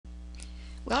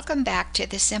Welcome back to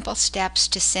the Simple Steps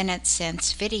to Sentence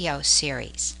Sense video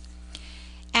series.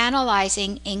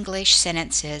 Analyzing English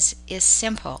sentences is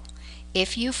simple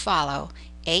if you follow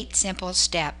 8 simple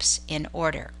steps in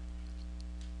order.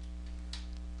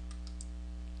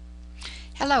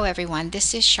 Hello everyone,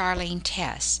 this is Charlene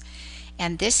Tess,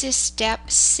 and this is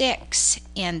step 6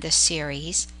 in the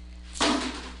series,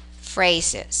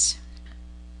 Phrases.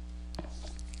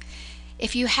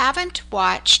 If you haven't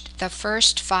watched the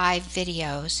first 5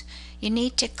 videos, you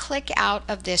need to click out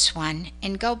of this one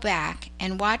and go back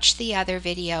and watch the other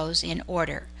videos in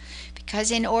order, because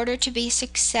in order to be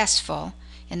successful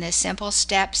in the Simple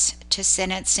Steps to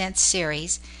Sentence Sense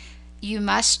series, you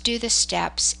must do the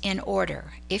steps in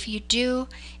order. If you do,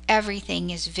 everything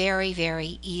is very,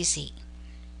 very easy.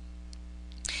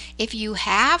 If you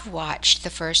have watched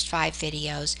the first 5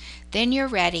 videos, then you're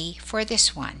ready for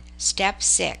this one, Step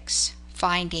 6.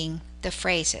 Finding the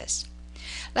phrases.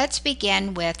 Let's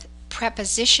begin with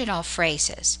prepositional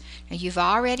phrases. Now, you've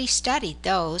already studied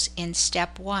those in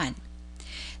step 1.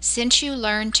 Since you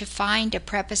learned to find a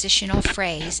prepositional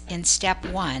phrase in step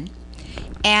 1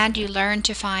 and you learned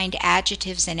to find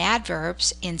adjectives and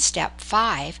adverbs in step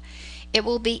 5, it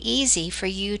will be easy for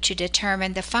you to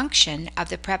determine the function of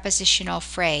the prepositional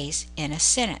phrase in a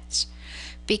sentence,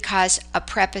 because a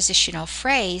prepositional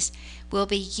phrase will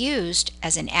be used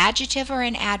as an adjective or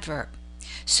an adverb.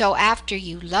 So after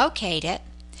you locate it,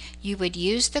 you would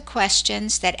use the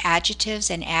questions that adjectives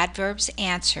and adverbs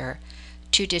answer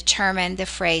to determine the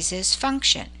phrase's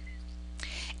function.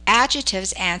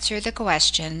 Adjectives answer the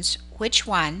questions which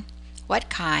one, what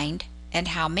kind, and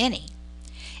how many.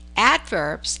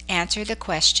 Adverbs answer the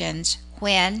questions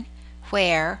when,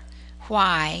 where,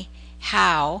 why,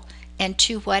 how, and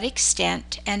to what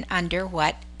extent and under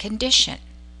what condition.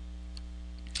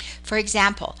 For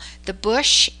example, the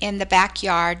bush in the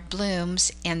backyard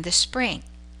blooms in the spring.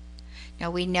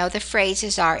 Now we know the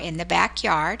phrases are in the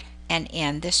backyard and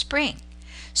in the spring.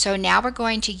 So now we're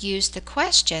going to use the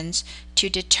questions to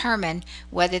determine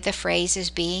whether the phrase is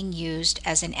being used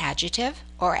as an adjective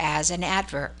or as an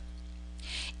adverb.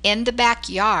 In the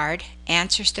backyard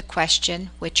answers the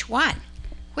question which one?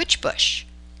 Which bush?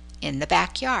 In the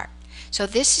backyard. So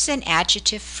this is an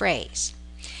adjective phrase.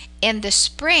 In the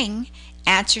spring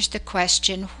answers the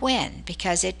question when,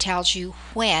 because it tells you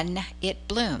when it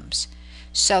blooms.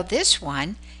 So this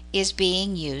one is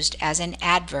being used as an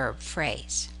adverb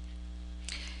phrase.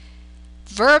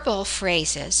 Verbal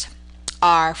phrases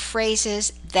are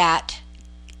phrases that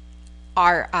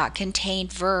contain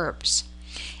verbs.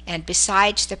 And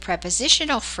besides the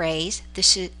prepositional phrase,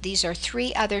 these are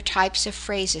 3 other types of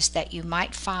phrases that you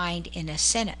might find in a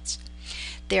sentence.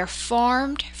 They're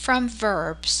formed from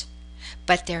verbs,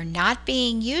 but they're not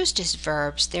being used as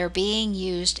verbs, they're being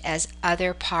used as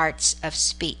other parts of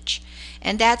speech.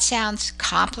 And that sounds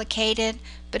complicated,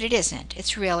 but it isn't.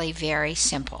 It's really very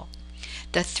simple.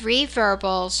 The 3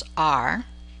 verbals are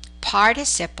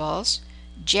participles,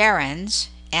 gerunds,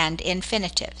 and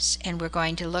infinitives, and we're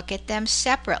going to look at them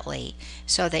separately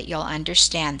so that you'll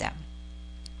understand them.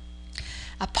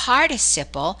 A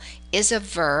participle is a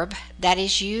verb that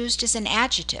is used as an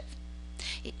adjective.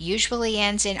 It usually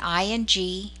ends in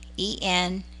ing,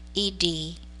 en, ed,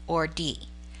 or d.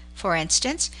 For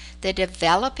instance, the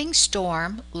developing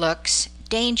storm looks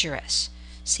dangerous.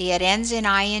 See, it ends in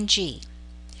ing.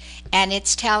 And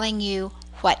it's telling you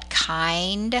what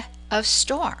kind of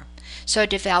storm. So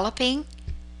developing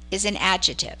is an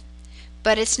adjective.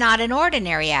 But it's not an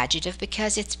ordinary adjective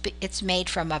because it's made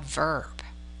from a verb.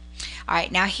 All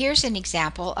right, now here's an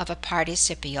example of a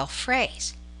participial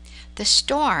phrase. The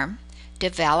storm,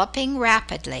 developing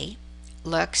rapidly,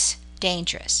 looks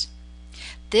dangerous.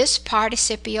 This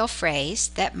participial phrase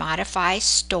that modifies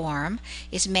storm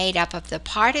is made up of the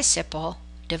participle,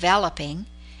 developing,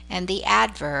 and the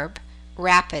adverb,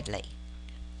 rapidly.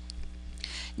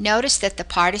 Notice that the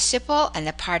participle and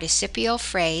the participial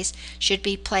phrase should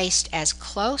be placed as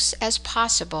close as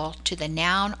possible to the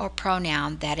noun or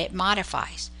pronoun that it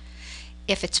modifies.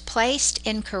 If it's placed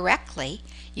incorrectly,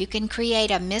 you can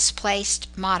create a misplaced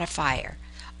modifier,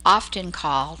 often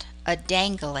called a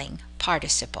dangling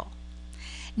participle.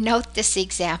 Note this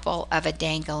example of a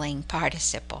dangling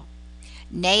participle.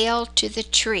 Nailed to the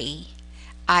tree,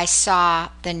 I saw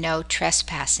the no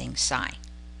trespassing sign.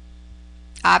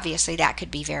 Obviously, that could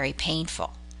be very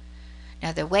painful.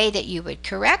 Now, the way that you would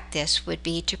correct this would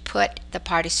be to put the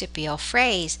participial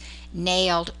phrase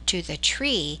nailed to the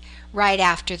tree right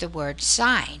after the word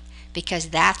sign, because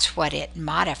that's what it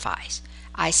modifies.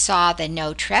 I saw the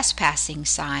no trespassing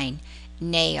sign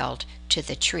nailed to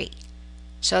the tree.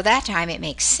 So that time it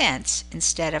makes sense.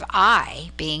 Instead of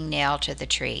I being nailed to the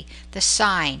tree, the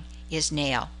sign is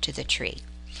nailed to the tree.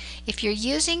 If you're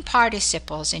using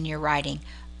participles in your writing,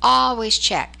 always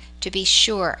check to be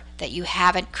sure that you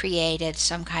haven't created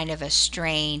some kind of a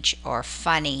strange or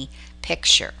funny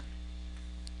picture.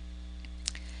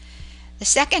 The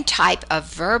second type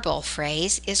of verbal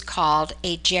phrase is called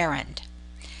a gerund.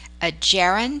 A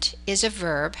gerund is a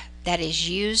verb that is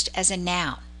used as a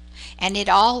noun, and it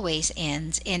always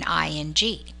ends in ing,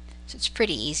 so it's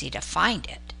pretty easy to find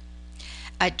it.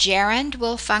 A gerund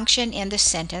will function in the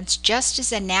sentence just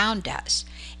as a noun does,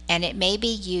 and it may be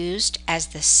used as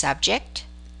the subject,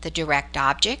 the direct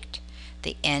object,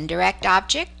 the indirect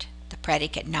object, the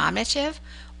predicate nominative,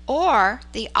 or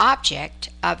the object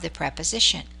of the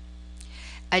preposition.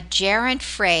 A gerund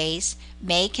phrase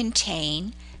may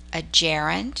contain a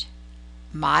gerund,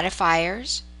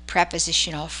 modifiers,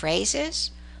 prepositional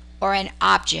phrases, or an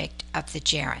object of the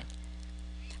gerund.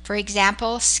 For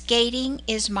example, skating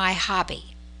is my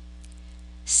hobby.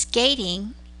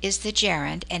 Skating is the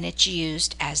gerund and it's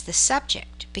used as the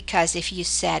subject, because if you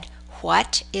said,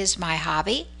 "What is my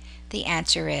hobby?" the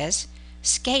answer is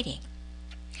skating.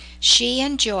 She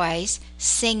enjoys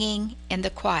singing in the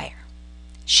choir.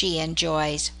 She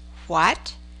enjoys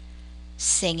what?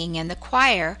 Singing in the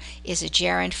choir is a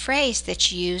gerund phrase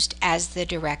that's used as the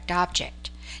direct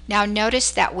object. Now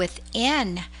notice that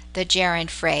within the gerund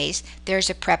phrase there's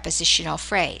a prepositional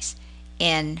phrase,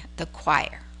 in the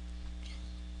choir.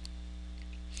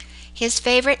 His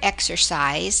favorite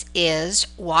exercise is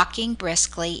walking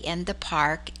briskly in the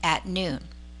park at noon.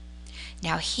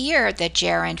 Now here the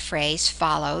gerund phrase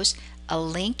follows a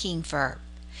linking verb,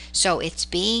 so it's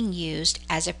being used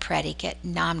as a predicate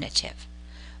nominative.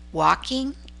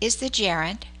 Walking is the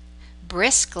gerund.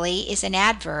 Briskly is an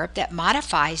adverb that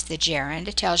modifies the gerund.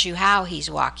 It tells you how he's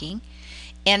walking.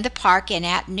 In the park and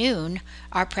at noon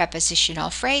are prepositional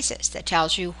phrases that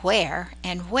tells you where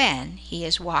and when he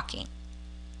is walking.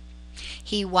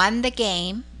 He won the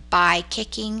game by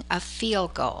kicking a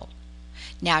field goal.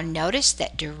 Now notice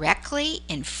that directly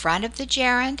in front of the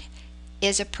gerund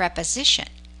is a preposition.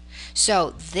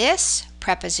 So this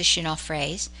prepositional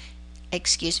phrase,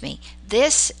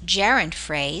 this gerund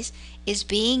phrase is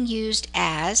being used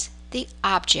as the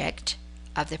object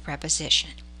of the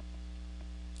preposition.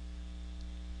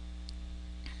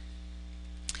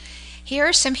 Here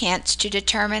are some hints to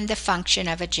determine the function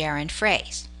of a gerund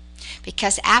phrase,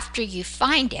 because after you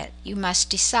find it, you must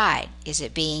decide, is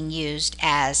it being used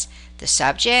as the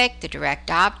subject, the direct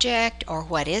object, or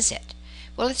what is it?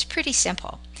 Well, it's pretty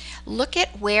simple. Look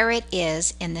at where it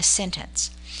is in the sentence.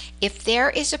 If there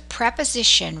is a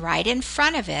preposition right in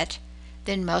front of it,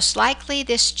 then most likely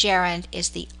this gerund is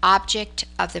the object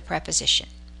of the preposition.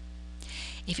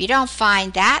 If you don't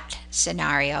find that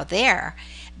scenario there,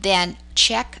 then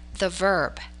check the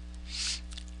verb.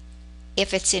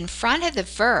 If it's in front of the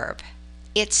verb,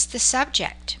 it's the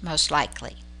subject, most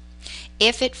likely.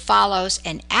 If it follows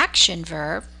an action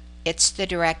verb, it's the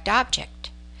direct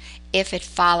object. If it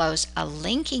follows a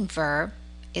linking verb,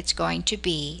 it's going to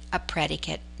be a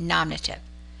predicate nominative.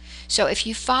 So if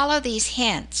you follow these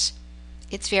hints,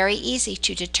 it's very easy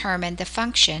to determine the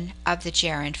function of the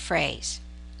gerund phrase.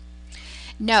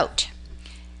 Note,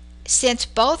 since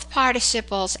both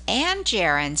participles and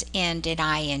gerunds end in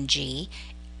ing,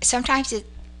 sometimes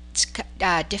it's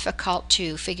difficult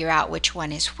to figure out which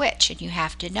one is which, and you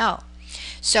have to know.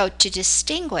 So to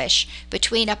distinguish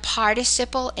between a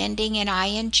participle ending in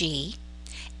ing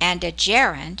and a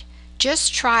gerund,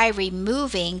 just try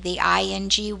removing the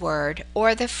ing word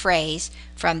or the phrase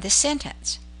from the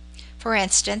sentence. For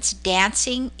instance,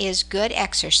 dancing is good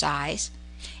exercise,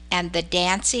 and the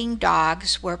dancing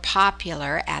dogs were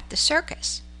popular at the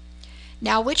circus.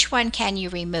 Now, which one can you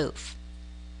remove?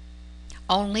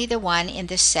 Only the one in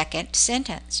the second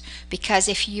sentence, because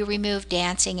if you remove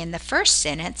dancing in the first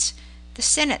sentence, the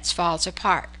sentence falls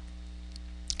apart.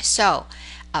 So,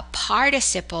 a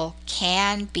participle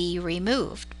can be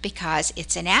removed because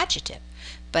it's an adjective,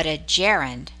 but a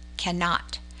gerund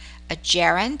cannot. A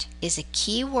gerund is a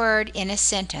key word in a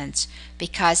sentence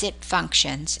because it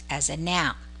functions as a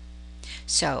noun.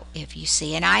 So if you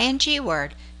see an ing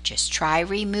word, just try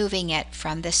removing it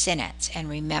from the sentence. And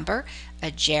remember,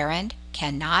 a gerund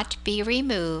cannot be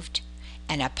removed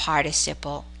and a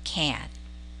participle can.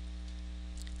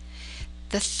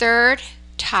 The third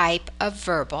type of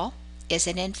verbal is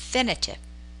an infinitive.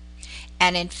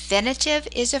 An infinitive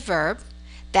is a verb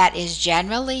that is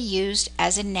generally used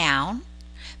as a noun,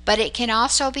 but it can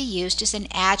also be used as an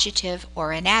adjective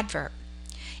or an adverb.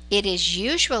 It is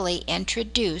usually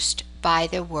introduced by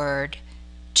the word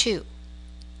to.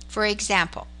 For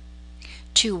example,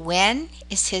 To win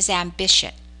is his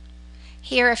ambition.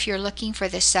 Here, if you're looking for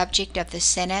the subject of the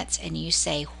sentence and you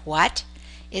say, what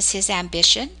is his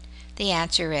ambition? The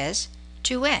answer is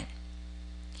to win.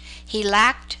 He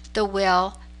lacked the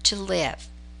will to live.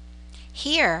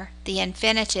 Here, the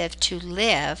infinitive to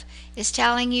live is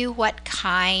telling you what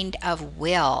kind of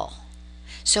will.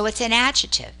 So it's an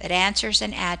adjective. It answers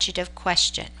an adjective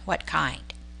question. What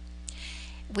kind?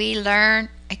 We read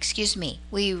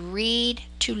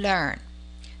to learn.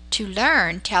 To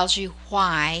learn tells you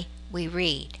why we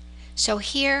read. So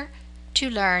here, to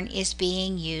learn is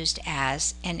being used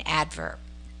as an adverb.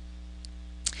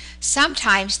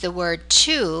 Sometimes the word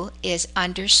to is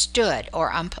understood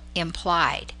or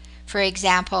implied. For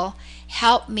example,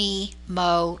 help me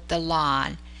mow the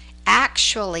lawn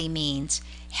actually means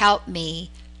help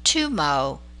me to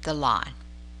mow the lawn.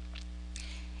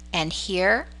 And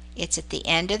here, it's at the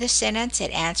end of the sentence.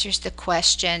 It answers the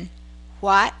question,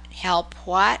 what, help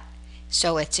what?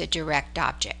 So it's a direct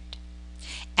object.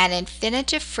 An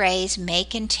infinitive phrase may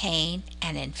contain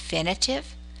an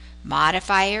infinitive,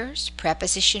 modifiers,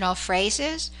 prepositional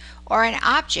phrases, or an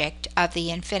object of the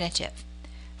infinitive.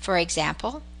 For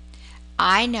example,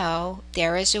 I know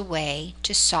there is a way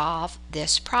to solve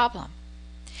this problem.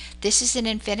 This is an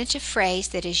infinitive phrase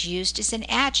that is used as an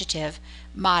adjective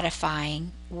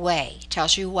modifying way. It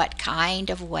tells you what kind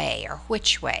of way or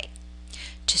which way.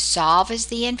 To solve is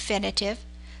the infinitive,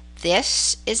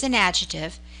 this is an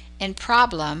adjective, and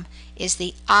problem is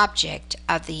the object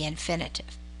of the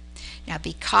infinitive. Now,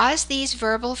 because these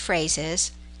verbal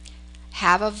phrases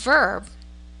have a verb,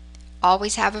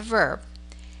 always have a verb,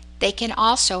 they can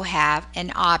also have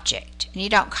an object. And you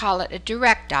don't call it a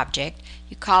direct object,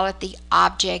 you call it the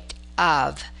object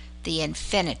of the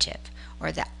infinitive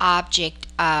or the object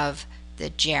of the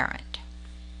gerund.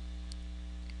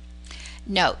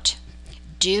 Note,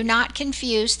 do not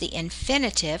confuse the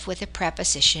infinitive with a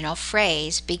prepositional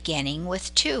phrase beginning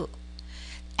with to.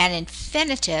 An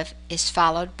infinitive is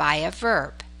followed by a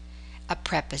verb. A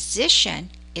preposition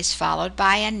is followed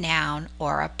by a noun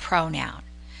or a pronoun.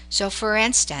 So for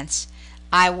instance,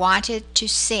 I wanted to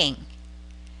sing.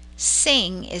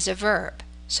 Sing is a verb,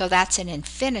 so that's an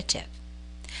infinitive.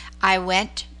 I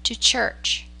went to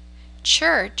church.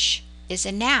 Church is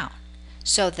a noun,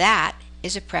 so that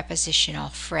is a prepositional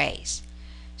phrase.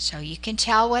 So you can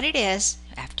tell what it is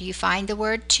after you find the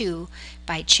word to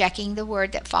by checking the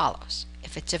word that follows.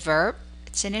 If it's a verb,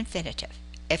 it's an infinitive.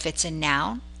 If it's a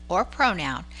noun or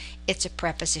pronoun, it's a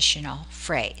prepositional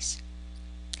phrase.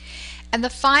 And the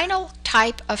final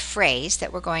type of phrase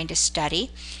that we're going to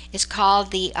study is called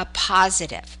the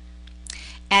appositive.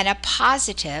 An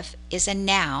appositive is a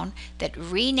noun that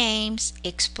renames,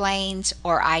 explains,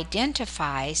 or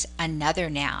identifies another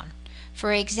noun.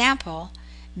 For example,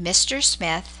 Mr.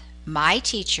 Smith, my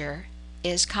teacher,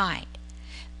 is kind.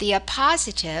 The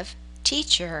appositive,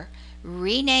 teacher,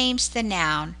 renames the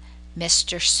noun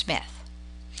Mr. Smith.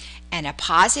 An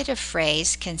appositive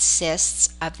phrase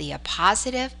consists of the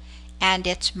appositive and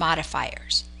its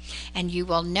modifiers. And you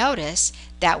will notice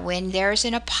that when there's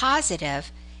an appositive,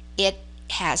 it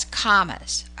has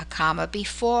commas, a comma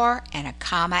before and a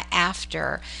comma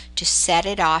after to set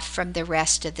it off from the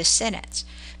rest of the sentence,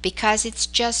 because it's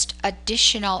just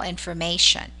additional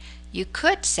information. You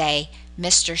could say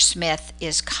Mr. Smith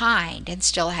is kind and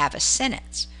still have a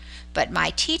sentence, but my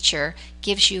teacher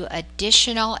gives you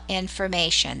additional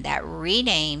information that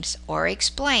renames or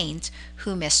explains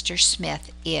who Mr.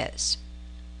 Smith is.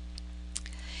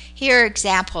 Here are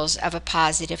examples of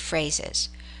appositive phrases.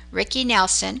 Ricky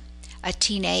Nelson, a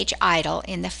teenage idol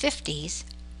in the 50s,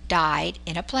 died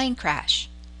in a plane crash.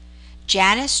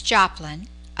 Janis Joplin,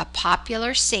 a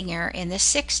popular singer in the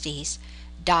 60s,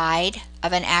 died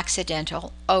of an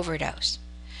accidental overdose.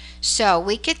 So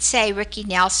we could say Ricky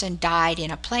Nelson died in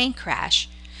a plane crash,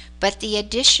 but the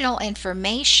additional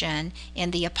information in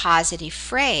the appositive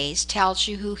phrase tells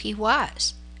you who he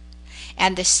was.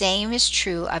 And the same is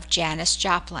true of Janis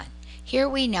Joplin. Here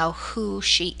we know who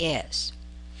she is.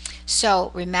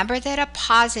 So remember that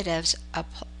appositives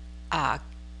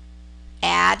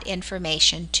add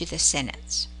information to the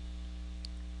sentence.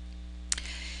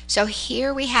 So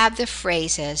here we have the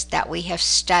phrases that we have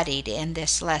studied in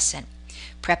this lesson.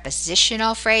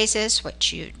 Prepositional phrases,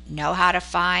 which you know how to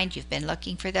find. You've been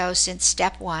looking for those since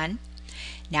step 1.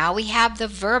 Now we have the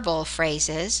verbal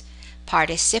phrases,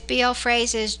 participial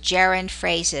phrases, gerund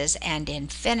phrases, and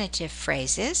infinitive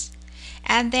phrases.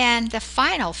 And then the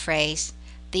final phrase,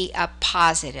 the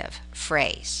appositive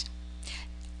phrase.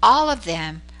 All of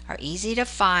them are easy to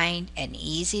find and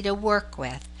easy to work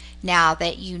with now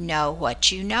that you know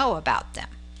what you know about them.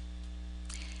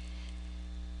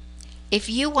 If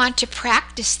you want to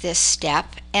practice this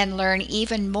step and learn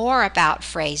even more about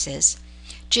phrases,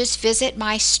 just visit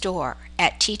my store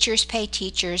at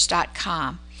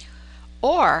teacherspayteachers.com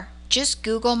or just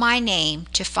Google my name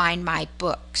to find my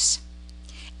books.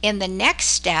 In the next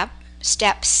step,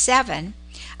 Step 7,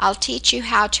 I'll teach you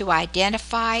how to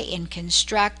identify and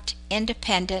construct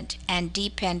independent and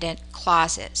dependent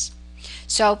clauses.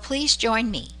 So please join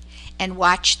me and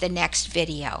watch the next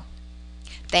video.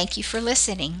 Thank you for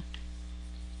listening.